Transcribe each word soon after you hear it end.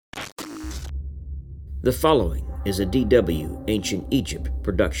The following is a DW Ancient Egypt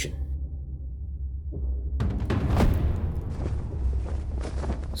production.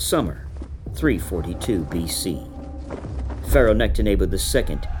 Summer, 342 BC. Pharaoh Nectanebo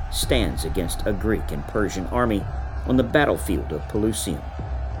II stands against a Greek and Persian army on the battlefield of Pelusium.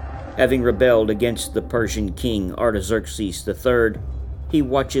 Having rebelled against the Persian king Artaxerxes III, he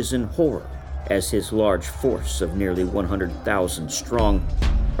watches in horror as his large force of nearly 100,000 strong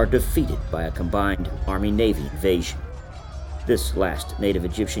are defeated by a combined Army-Navy invasion. This last native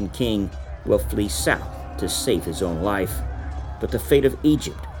Egyptian king will flee south to save his own life, but the fate of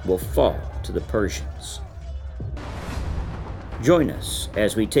Egypt will fall to the Persians. Join us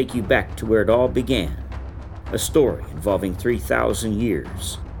as we take you back to where it all began, a story involving 3,000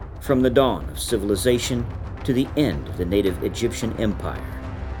 years, from the dawn of civilization to the end of the native Egyptian empire.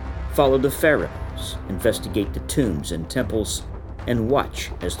 Follow the pharaohs, investigate the tombs and temples, and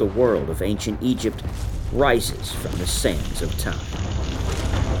watch as the world of ancient Egypt rises from the sands of time.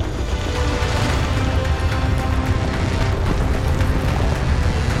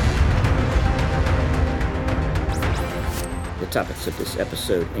 The topics of this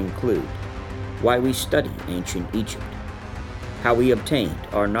episode include why we study ancient Egypt, how we obtained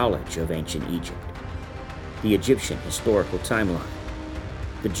our knowledge of ancient Egypt, the Egyptian historical timeline,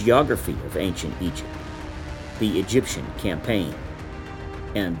 the geography of ancient Egypt, the Egyptian campaign,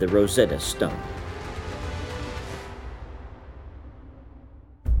 and the Rosetta Stone.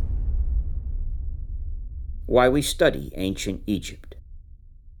 Why we study ancient Egypt.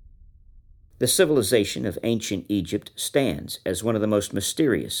 The civilization of ancient Egypt stands as one of the most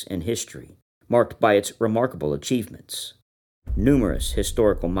mysterious in history, marked by its remarkable achievements. Numerous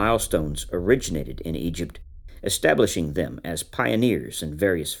historical milestones originated in Egypt, establishing them as pioneers in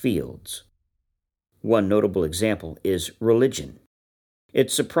various fields. One notable example is religion. It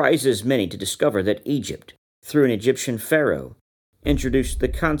surprises many to discover that Egypt, through an Egyptian pharaoh, introduced the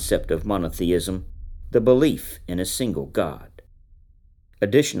concept of monotheism, the belief in a single god.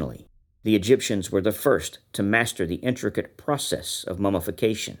 Additionally, the Egyptians were the first to master the intricate process of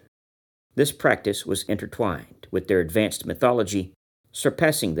mummification. This practice was intertwined with their advanced mythology,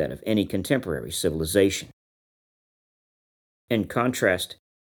 surpassing that of any contemporary civilization. In contrast,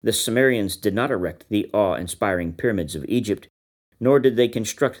 the Sumerians did not erect the awe-inspiring pyramids of Egypt, nor did they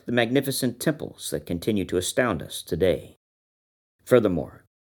construct the magnificent temples that continue to astound us today. Furthermore,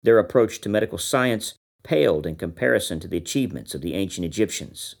 their approach to medical science paled in comparison to the achievements of the ancient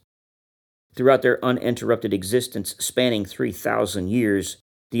Egyptians. Throughout their uninterrupted existence spanning 3,000 years,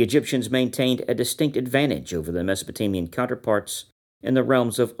 the Egyptians maintained a distinct advantage over their Mesopotamian counterparts in the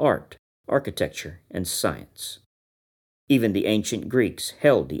realms of art, architecture, and science. Even the ancient Greeks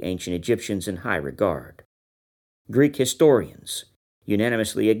held the ancient Egyptians in high regard. Greek historians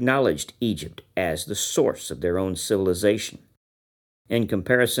unanimously acknowledged Egypt as the source of their own civilization. In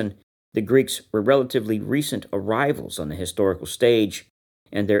comparison, the Greeks were relatively recent arrivals on the historical stage,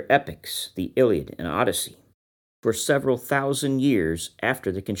 and their epics, the Iliad and Odyssey, were several thousand years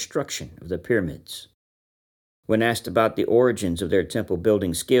after the construction of the pyramids. When asked about the origins of their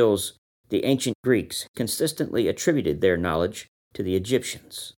temple-building skills, the ancient Greeks consistently attributed their knowledge to the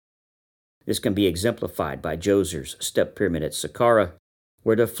Egyptians. This can be exemplified by Djoser's step pyramid at Saqqara,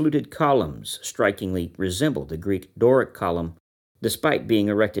 where the fluted columns strikingly resemble the Greek Doric column, despite being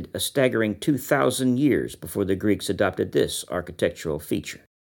erected a staggering 2,000 years before the Greeks adopted this architectural feature.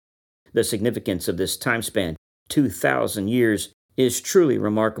 The significance of this time span, 2,000 years, is truly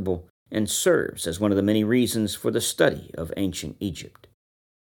remarkable and serves as one of the many reasons for the study of ancient Egypt.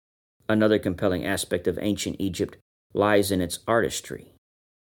 Another compelling aspect of ancient Egypt lies in its artistry.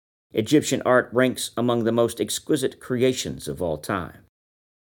 Egyptian art ranks among the most exquisite creations of all time.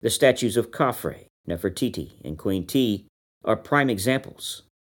 The statues of Khafre, Nefertiti, and Queen Tiye are prime examples,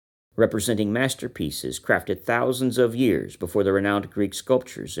 representing masterpieces crafted thousands of years before the renowned Greek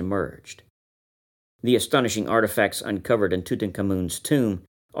sculptures emerged. The astonishing artifacts uncovered in Tutankhamun's tomb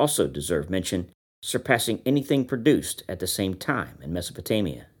also deserve mention, surpassing anything produced at the same time in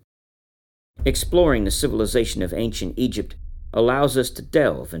Mesopotamia. Exploring the civilization of ancient Egypt allows us to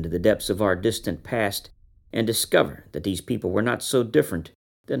delve into the depths of our distant past and discover that these people were not so different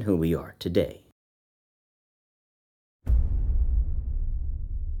than who we are today.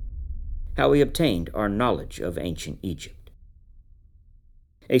 How we obtained our knowledge of ancient Egypt.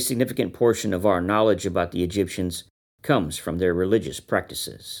 A significant portion of our knowledge about the Egyptians comes from their religious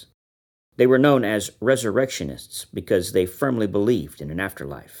practices. They were known as resurrectionists because they firmly believed in an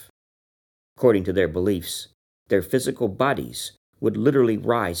afterlife. According to their beliefs, their physical bodies would literally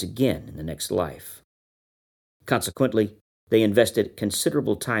rise again in the next life. Consequently, They invested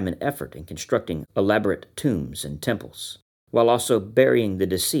considerable time and effort in constructing elaborate tombs and temples, while also burying the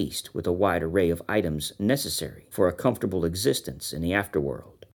deceased with a wide array of items necessary for a comfortable existence in the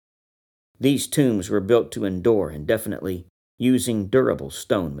afterworld. These tombs were built to endure indefinitely, using durable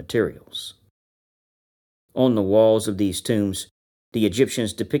stone materials. On the walls of these tombs, the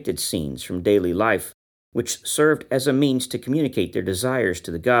Egyptians depicted scenes from daily life, which served as a means to communicate their desires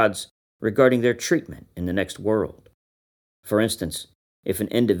to the gods regarding their treatment in the next world. For instance, if an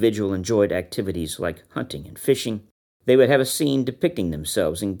individual enjoyed activities like hunting and fishing, they would have a scene depicting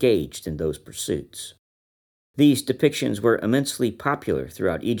themselves engaged in those pursuits. These depictions were immensely popular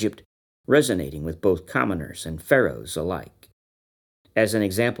throughout Egypt, resonating with both commoners and pharaohs alike. As an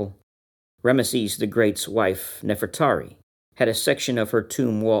example, Ramesses the Great's wife, Nefertari, had a section of her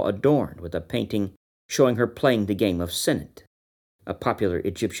tomb wall adorned with a painting showing her playing the game of Senet, a popular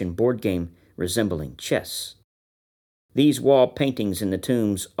Egyptian board game resembling chess. These wall paintings in the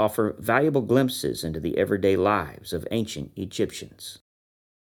tombs offer valuable glimpses into the everyday lives of ancient Egyptians.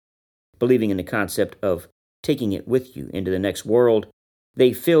 Believing in the concept of taking it with you into the next world,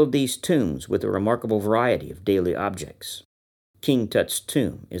 they filled these tombs with a remarkable variety of daily objects. King Tut's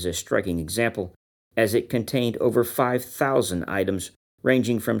tomb is a striking example, as it contained over 5,000 items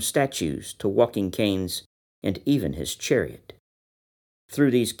ranging from statues to walking canes and even his chariot.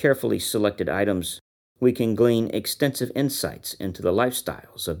 Through these carefully selected items, we can glean extensive insights into the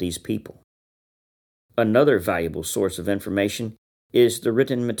lifestyles of these people. Another valuable source of information is the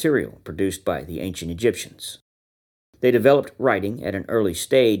written material produced by the ancient Egyptians. They developed writing at an early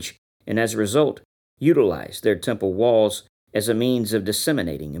stage and as a result utilized their temple walls as a means of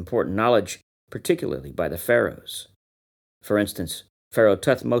disseminating important knowledge, particularly by the pharaohs. For instance, Pharaoh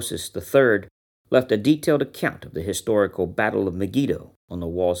Thutmose III left a detailed account of the historical Battle of Megiddo on the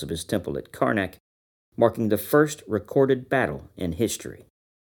walls of his temple at Karnak, marking the first recorded battle in history.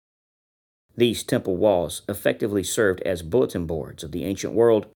 These temple walls effectively served as bulletin boards of the ancient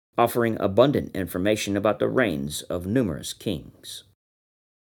world, offering abundant information about the reigns of numerous kings.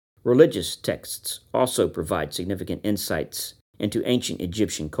 Religious texts also provide significant insights into ancient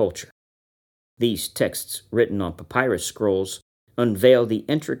Egyptian culture. These texts, written on papyrus scrolls, unveil the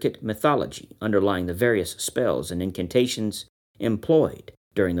intricate mythology underlying the various spells and incantations employed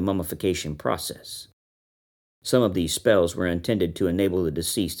during the mummification process. Some of these spells were intended to enable the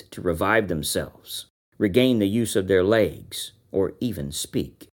deceased to revive themselves, regain the use of their legs, or even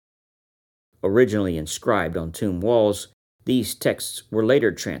speak. Originally inscribed on tomb walls, these texts were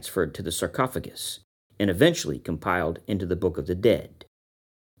later transferred to the sarcophagus and eventually compiled into the Book of the Dead.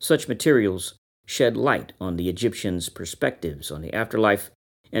 Such materials shed light on the Egyptians' perspectives on the afterlife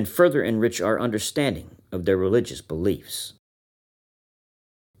and further enrich our understanding of their religious beliefs.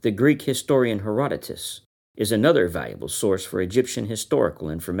 The Greek historian Herodotus is another valuable source for Egyptian historical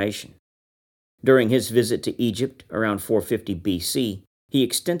information. During his visit to Egypt around 450 BC, he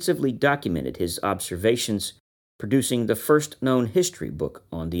extensively documented his observations, producing the first known history book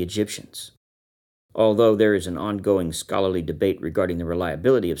on the Egyptians. Although there is an ongoing scholarly debate regarding the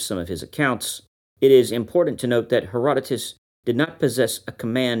reliability of some of his accounts, it is important to note that Herodotus did not possess a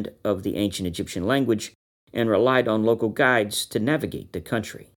command of the ancient Egyptian language and relied on local guides to navigate the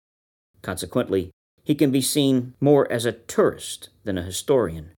country. Consequently, he can be seen more as a tourist than a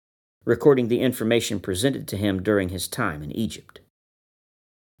historian, recording the information presented to him during his time in Egypt.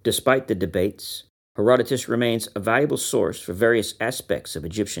 Despite the debates, Herodotus remains a valuable source for various aspects of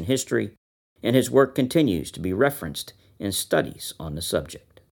Egyptian history, and his work continues to be referenced in studies on the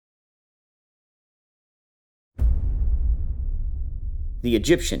subject. The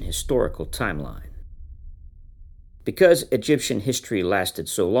Egyptian historical timeline. Because Egyptian history lasted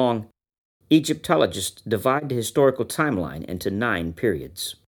so long, Egyptologists divide the historical timeline into 9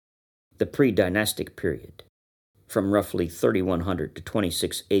 periods. The pre-dynastic period, from roughly 3100 to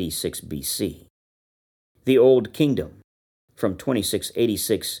 2686 BC. The Old Kingdom, from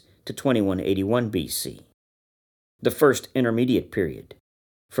 2686 to 2181 BC. The First Intermediate Period,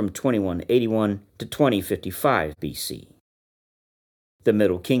 from 2181 to 2055 BC. The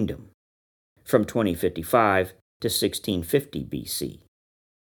Middle Kingdom, from 2055 to 1650 BC.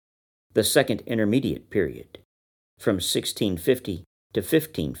 The Second Intermediate Period, from 1650 to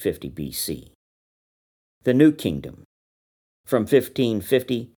 1550 BC. The New Kingdom, from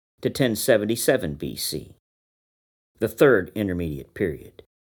 1550 to 1077 BC. The Third Intermediate Period,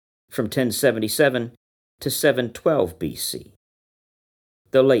 from 1077 to 712 BC.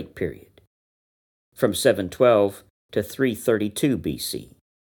 The Late Period, from 712 to 332 BC.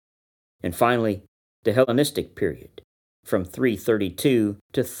 And finally, the Hellenistic period, from 332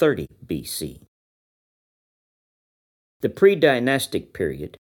 to 30 BC. The pre-dynastic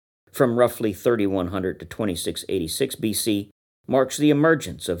period, from roughly 3100 to 2686 BC, marks the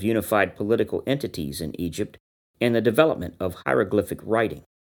emergence of unified political entities in Egypt and the development of hieroglyphic writing.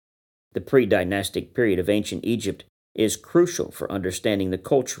 The pre-dynastic period of ancient Egypt is crucial for understanding the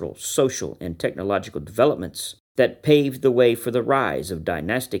cultural, social, and technological developments that paved the way for the rise of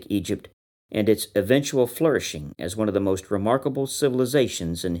dynastic Egypt and its eventual flourishing as one of the most remarkable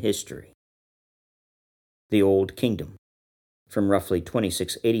civilizations in history. The Old Kingdom, from roughly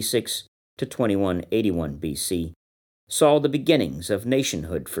 2686 to 2181 BC, saw the beginnings of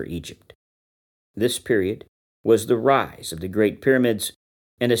nationhood for Egypt. This period was the rise of the Great Pyramids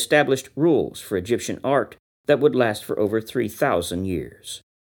and established rules for Egyptian art that would last for over 3,000 years.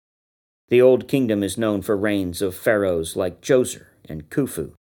 The Old Kingdom is known for reigns of pharaohs like Djoser and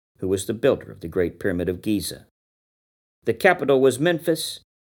Khufu, who was the builder of the Great Pyramid of Giza. The capital was Memphis,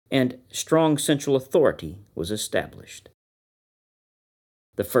 and strong central authority was established.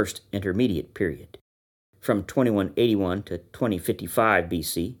 The First Intermediate Period, from 2181 to 2055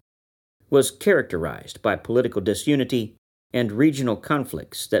 BC, was characterized by political disunity and regional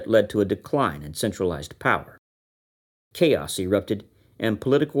conflicts that led to a decline in centralized power. Chaos erupted, and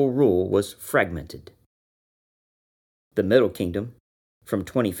political rule was fragmented. The Middle Kingdom, from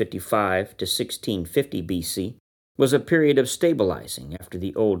 2055 to 1650 BC, was a period of stabilizing after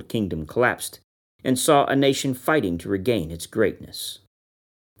the Old Kingdom collapsed and saw a nation fighting to regain its greatness.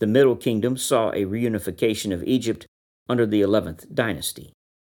 The Middle Kingdom saw a reunification of Egypt under the 11th dynasty.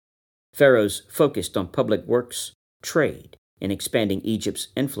 Pharaohs focused on public works, trade, and expanding Egypt's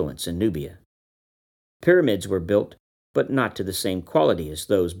influence in Nubia. Pyramids were built, but not to the same quality as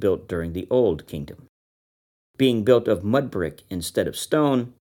those built during the Old Kingdom. Being built of mud brick instead of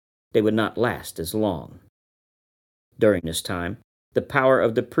stone, they would not last as long. During this time, the power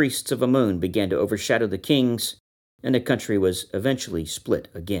of the priests of Amun began to overshadow the kings, and the country was eventually split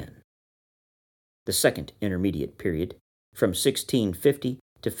again. The Second Intermediate Period, from 1650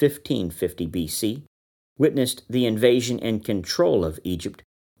 to 1550 BC, witnessed the invasion and control of Egypt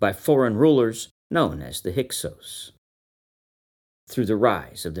by foreign rulers known as the Hyksos. Through the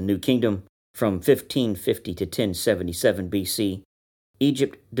rise of the New Kingdom, from 1550 to 1077 BC,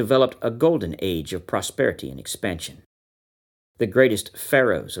 Egypt developed a golden age of prosperity and expansion. The greatest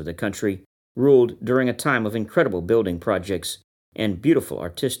pharaohs of the country ruled during a time of incredible building projects and beautiful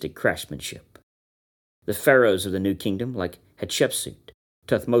artistic craftsmanship. The pharaohs of the New Kingdom, like Hatshepsut,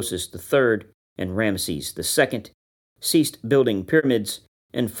 Thutmose III, and Ramses II, ceased building pyramids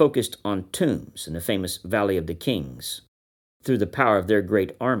and focused on tombs in the famous Valley of the Kings. Through the power of their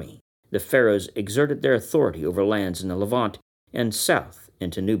great army, the pharaohs exerted their authority over lands in the Levant and south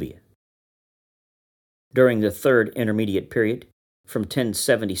into Nubia. During the Third Intermediate Period, from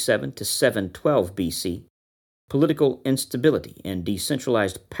 1077 to 712 BC, political instability and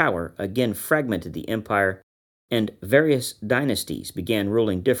decentralized power again fragmented the empire, and various dynasties began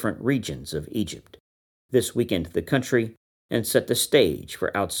ruling different regions of Egypt. This weakened the country and set the stage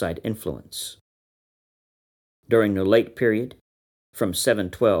for outside influence. During the late period, from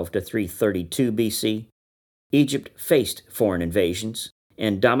 712 to 332 BC, Egypt faced foreign invasions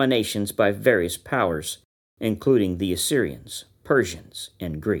and dominations by various powers, including the Assyrians, Persians,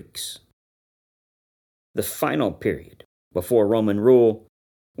 and Greeks. The final period, before Roman rule,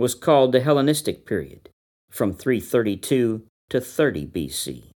 was called the Hellenistic period, from 332 to 30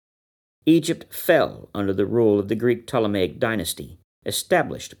 BC. Egypt fell under the rule of the Greek Ptolemaic dynasty,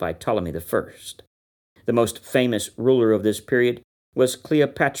 established by Ptolemy I. The most famous ruler of this period was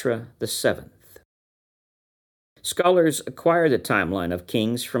Cleopatra VII. Scholars acquire the timeline of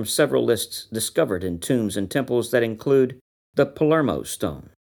kings from several lists discovered in tombs and temples that include the Palermo stone,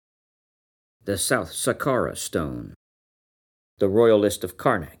 the South Saqqara stone, the Royal List of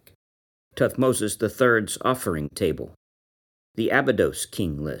Karnak, Thutmose III's offering table, the Abydos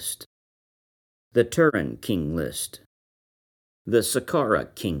king list, the Turin king list, the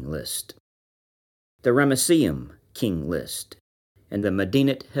Saqqara king list, the Ramesseum king list, and the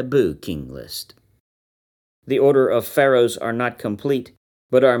Medinet Habu king list. The order of pharaohs are not complete,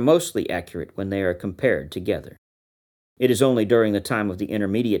 but are mostly accurate when they are compared together. It is only during the time of the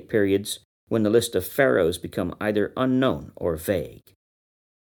intermediate periods when the list of pharaohs become either unknown or vague.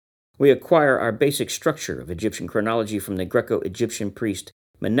 We acquire our basic structure of Egyptian chronology from the Greco-Egyptian priest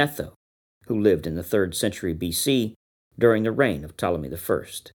Manetho, who lived in the 3rd century BC during the reign of Ptolemy I.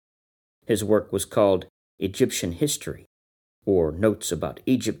 His work was called Egyptian History, or Notes about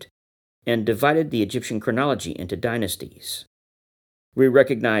Egypt, and divided the Egyptian chronology into dynasties. We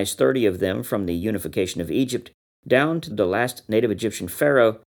recognize 30 of them from the unification of Egypt down to the last native Egyptian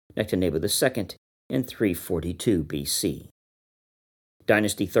pharaoh, Nectanebo II, and 342 BC.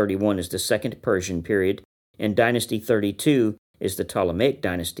 Dynasty 31 is the Second Persian period, and Dynasty 32 is the Ptolemaic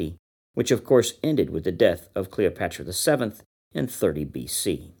dynasty, which of course ended with the death of Cleopatra VII in 30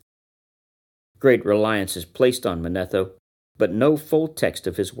 BC. Great reliance is placed on Manetho, but no full text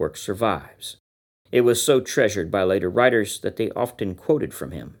of his work survives. It was so treasured by later writers that they often quoted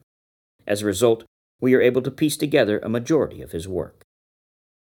from him. As a result, we are able to piece together a majority of his work.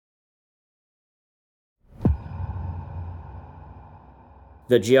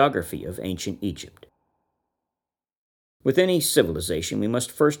 The geography of ancient Egypt. With any civilization, we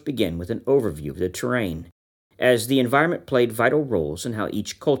must first begin with an overview of the terrain, as the environment played vital roles in how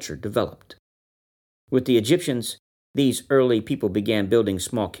each culture developed. With the Egyptians, these early people began building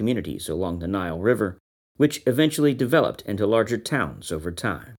small communities along the Nile River, which eventually developed into larger towns over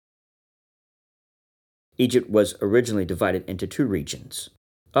time. Egypt was originally divided into two regions,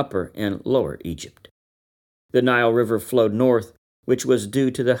 Upper and Lower Egypt. The Nile River flowed north, which was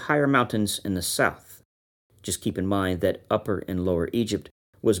due to the higher mountains in the south. Just keep in mind that Upper and Lower Egypt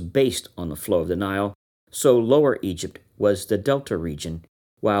was based on the flow of the Nile, so Lower Egypt was the delta region,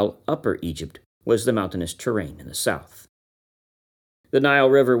 while Upper Egypt was the mountainous terrain in the south. The Nile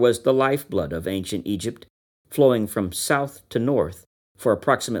River was the lifeblood of ancient Egypt, flowing from south to north for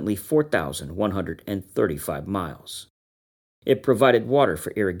approximately 4,135 miles. It provided water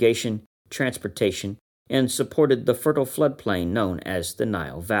for irrigation, transportation, and supported the fertile floodplain known as the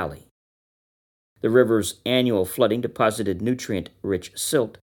Nile Valley. The river's annual flooding deposited nutrient-rich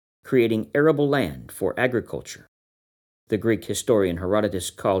silt, creating arable land for agriculture. The Greek historian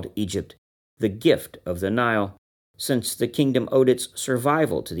Herodotus called Egypt the gift of the Nile, since the kingdom owed its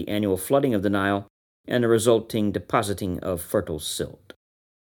survival to the annual flooding of the Nile and the resulting depositing of fertile silt.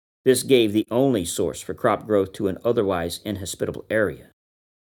 This gave the only source for crop growth to an otherwise inhospitable area.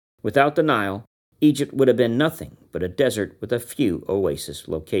 Without the Nile, Egypt would have been nothing but a desert with a few oasis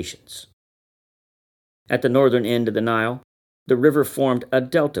locations. At the northern end of the Nile, the river formed a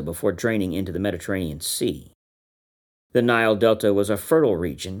delta before draining into the Mediterranean Sea. The Nile Delta was a fertile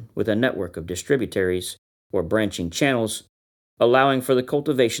region with a network of distributaries, or branching channels, allowing for the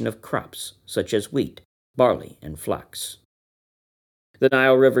cultivation of crops such as wheat, barley, and flax. The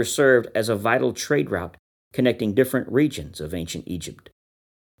Nile River served as a vital trade route connecting different regions of ancient Egypt.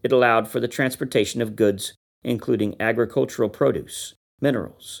 It allowed for the transportation of goods, including agricultural produce,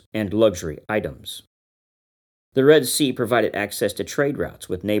 minerals, and luxury items. The Red Sea provided access to trade routes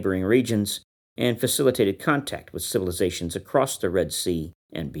with neighboring regions and facilitated contact with civilizations across the Red Sea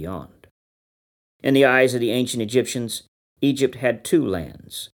and beyond. In the eyes of the ancient Egyptians, Egypt had two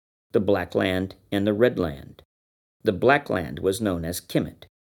lands, the Black Land and the Red Land. The Black Land was known as Kemet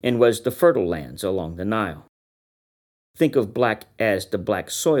and was the fertile lands along the Nile. Think of black as the black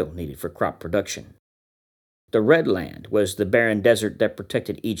soil needed for crop production. The Red Land was the barren desert that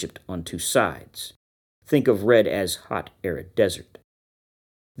protected Egypt on two sides. Think of red as hot, arid desert.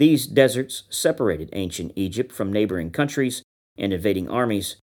 These deserts separated ancient Egypt from neighboring countries and invading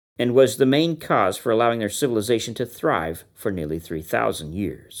armies, and was the main cause for allowing their civilization to thrive for nearly 3,000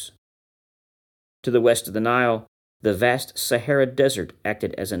 years. To the west of the Nile, the vast Sahara Desert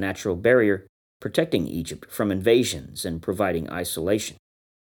acted as a natural barrier, protecting Egypt from invasions and providing isolation.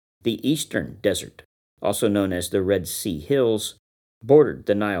 The Eastern Desert, also known as the Red Sea Hills, bordered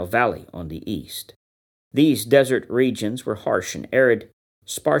the Nile Valley on the east. These desert regions were harsh and arid,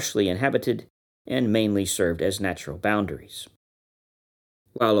 sparsely inhabited, and mainly served as natural boundaries.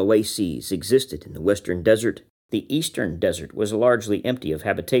 While oases existed in the Western Desert, the Eastern Desert was largely empty of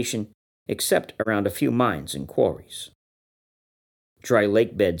habitation, except around a few mines and quarries. Dry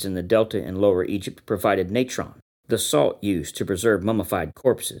lake beds in the Delta and Lower Egypt provided natron, the salt used to preserve mummified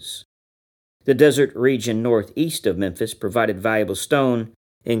corpses. The desert region northeast of Memphis provided valuable stone,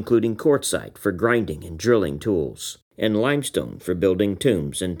 including quartzite for grinding and drilling tools, and limestone for building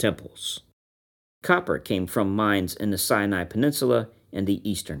tombs and temples. Copper came from mines in the Sinai Peninsula and the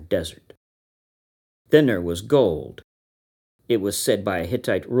Eastern Desert. Then there was gold. It was said by a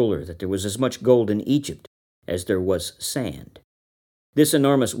Hittite ruler that there was as much gold in Egypt as there was sand. This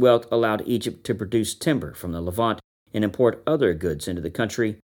enormous wealth allowed Egypt to produce timber from the Levant and import other goods into the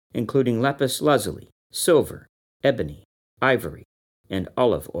country, including lapis lazuli, silver, ebony, ivory, and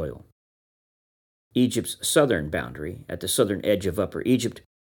olive oil. Egypt's southern boundary, at the southern edge of Upper Egypt,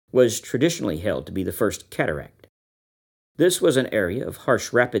 was traditionally held to be the first cataract. This was an area of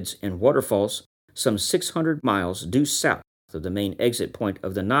harsh rapids and waterfalls some 600 miles due south of the main exit point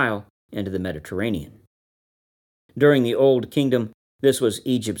of the Nile into the Mediterranean. During the Old Kingdom, this was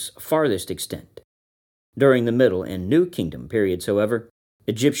Egypt's farthest extent. During the Middle and New Kingdom periods, however,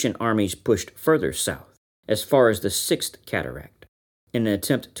 Egyptian armies pushed further south, as far as the Sixth Cataract, in an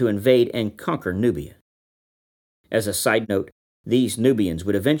attempt to invade and conquer Nubia. As a side note, these Nubians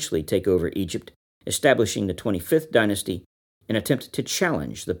would eventually take over Egypt, establishing the 25th dynasty, and attempt to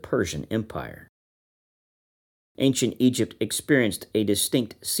challenge the Persian Empire. Ancient Egypt experienced a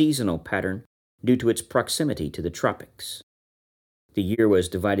distinct seasonal pattern due to its proximity to the tropics. The year was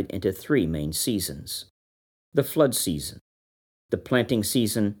divided into three main seasons: the flood season, the planting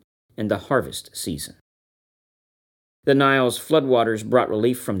season, and the harvest season. The Nile's floodwaters brought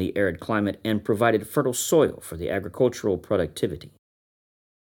relief from the arid climate and provided fertile soil for the agricultural productivity.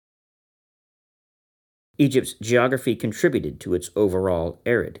 Egypt's geography contributed to its overall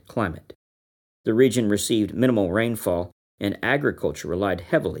arid climate. The region received minimal rainfall, and agriculture relied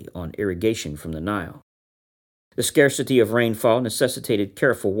heavily on irrigation from the Nile. The scarcity of rainfall necessitated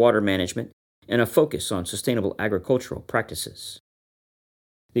careful water management and a focus on sustainable agricultural practices.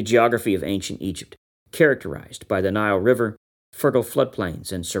 The geography of ancient Egypt, characterized by the Nile River, fertile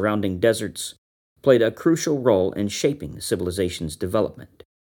floodplains, and surrounding deserts, played a crucial role in shaping the civilization's development.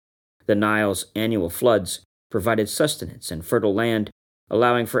 The Nile's annual floods provided sustenance and fertile land,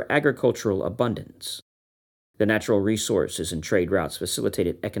 allowing for agricultural abundance. The natural resources and trade routes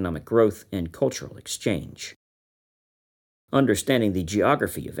facilitated economic growth and cultural exchange. Understanding the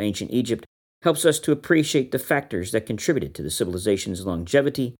geography of ancient Egypt helps us to appreciate the factors that contributed to the civilization's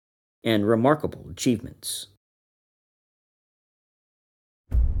longevity and remarkable achievements.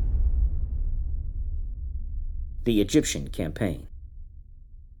 The Egyptian Campaign.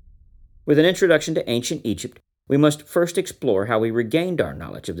 With an introduction to ancient Egypt, we must first explore how we regained our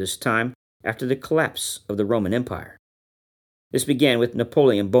knowledge of this time after the collapse of the Roman Empire. This began with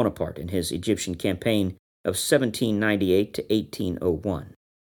Napoleon Bonaparte and his Egyptian campaign of 1798 to 1801.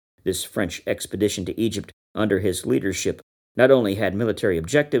 This French expedition to Egypt under his leadership not only had military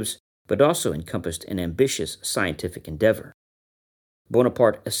objectives, but also encompassed an ambitious scientific endeavor.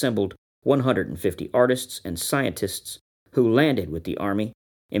 Bonaparte assembled 150 artists and scientists who landed with the army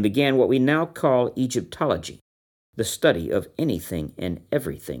and began what we now call Egyptology, the study of anything and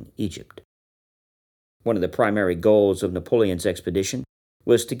everything Egypt. One of the primary goals of Napoleon's expedition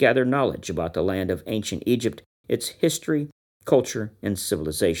was to gather knowledge about the land of ancient Egypt, its history, culture, and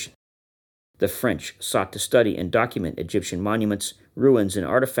civilization. The French sought to study and document Egyptian monuments, ruins, and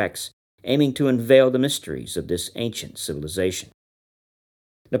artifacts, aiming to unveil the mysteries of this ancient civilization.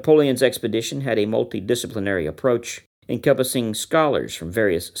 Napoleon's expedition had a multidisciplinary approach, encompassing scholars from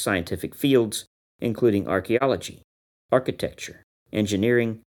various scientific fields, including archaeology, architecture,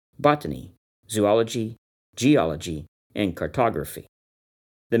 engineering, botany, zoology, geology, and cartography.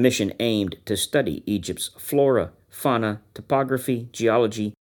 The mission aimed to study Egypt's flora, fauna, topography,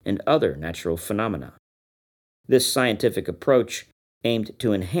 geology, and other natural phenomena. This scientific approach aimed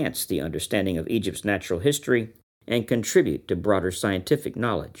to enhance the understanding of Egypt's natural history and contribute to broader scientific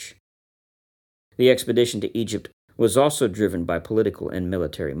knowledge. The expedition to Egypt was also driven by political and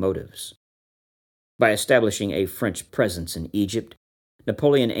military motives. By establishing a French presence in Egypt,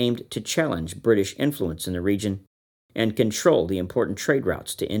 Napoleon aimed to challenge British influence in the region and control the important trade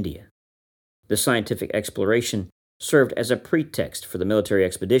routes to India. The scientific exploration served as a pretext for the military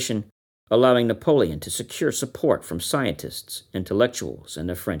expedition, allowing Napoleon to secure support from scientists, intellectuals, and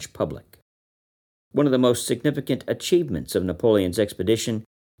the French public. One of the most significant achievements of Napoleon's expedition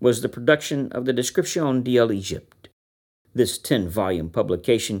was the production of the Description de l'Egypte. This 10-volume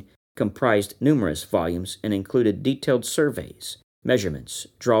publication comprised numerous volumes and included detailed surveys, measurements,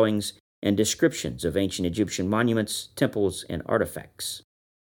 drawings, and descriptions of ancient Egyptian monuments, temples, and artifacts.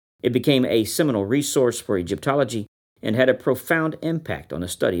 It became a seminal resource for Egyptology and had a profound impact on the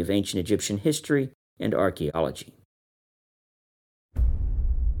study of ancient Egyptian history and archaeology.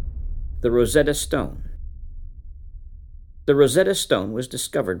 The Rosetta Stone. The Rosetta Stone was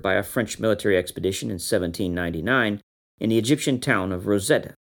discovered by a French military expedition in 1799 in the Egyptian town of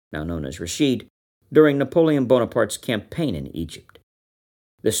Rosetta, now known as Rashid, during Napoleon Bonaparte's campaign in Egypt.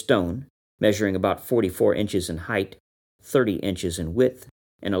 The stone, measuring about 44 inches in height, 30 inches in width,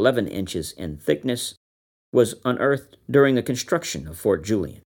 and 11 inches in thickness, was unearthed during the construction of Fort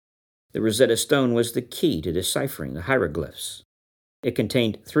Julian. The Rosetta Stone was the key to deciphering the hieroglyphs. It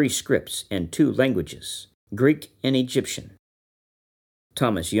contained 3 scripts and 2 languages, Greek and Egyptian.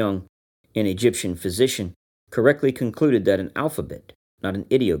 Thomas Young, an Egyptian physician, correctly concluded that an alphabet, not an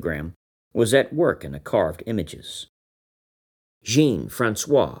ideogram, was at work in the carved images.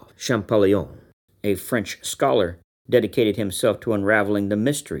 Jean-François Champollion, a French scholar, dedicated himself to unraveling the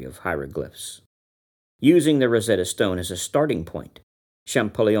mystery of hieroglyphs. Using the Rosetta Stone as a starting point,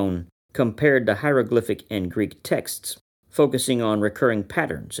 Champollion compared the hieroglyphic and Greek texts, focusing on recurring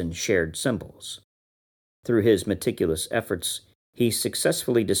patterns and shared symbols. Through his meticulous efforts, he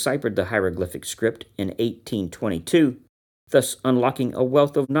successfully deciphered the hieroglyphic script in 1822, thus unlocking a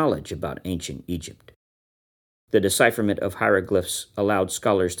wealth of knowledge about ancient Egypt. The decipherment of hieroglyphs allowed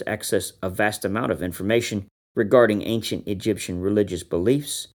scholars to access a vast amount of information regarding ancient Egyptian religious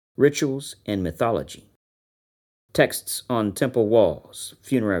beliefs, rituals, and mythology. Texts on temple walls,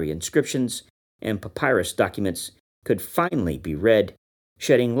 funerary inscriptions, and papyrus documents could finally be read,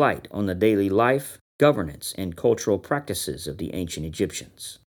 shedding light on the daily life, governance, and cultural practices of the ancient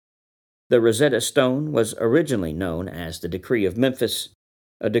Egyptians. The Rosetta Stone was originally known as the Decree of Memphis,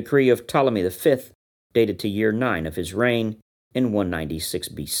 a decree of Ptolemy V, dated to year 9 of his reign in 196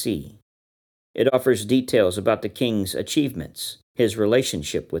 BC. It offers details about the king's achievements, his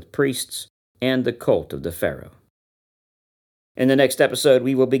relationship with priests, and the cult of the pharaoh. In the next episode,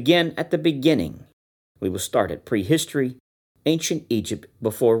 we will begin at the beginning. We will start at prehistory, ancient Egypt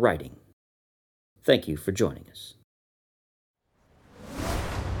before writing. Thank you for joining us.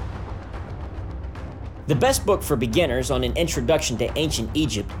 The best book for beginners on an introduction to ancient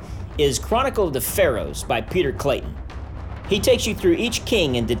Egypt is Chronicle of the Pharaohs by Peter Clayton. He takes you through each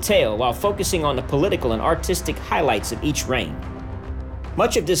king in detail while focusing on the political and artistic highlights of each reign.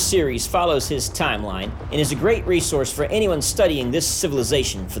 Much of this series follows his timeline and is a great resource for anyone studying this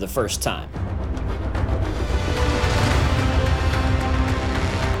civilization for the first time.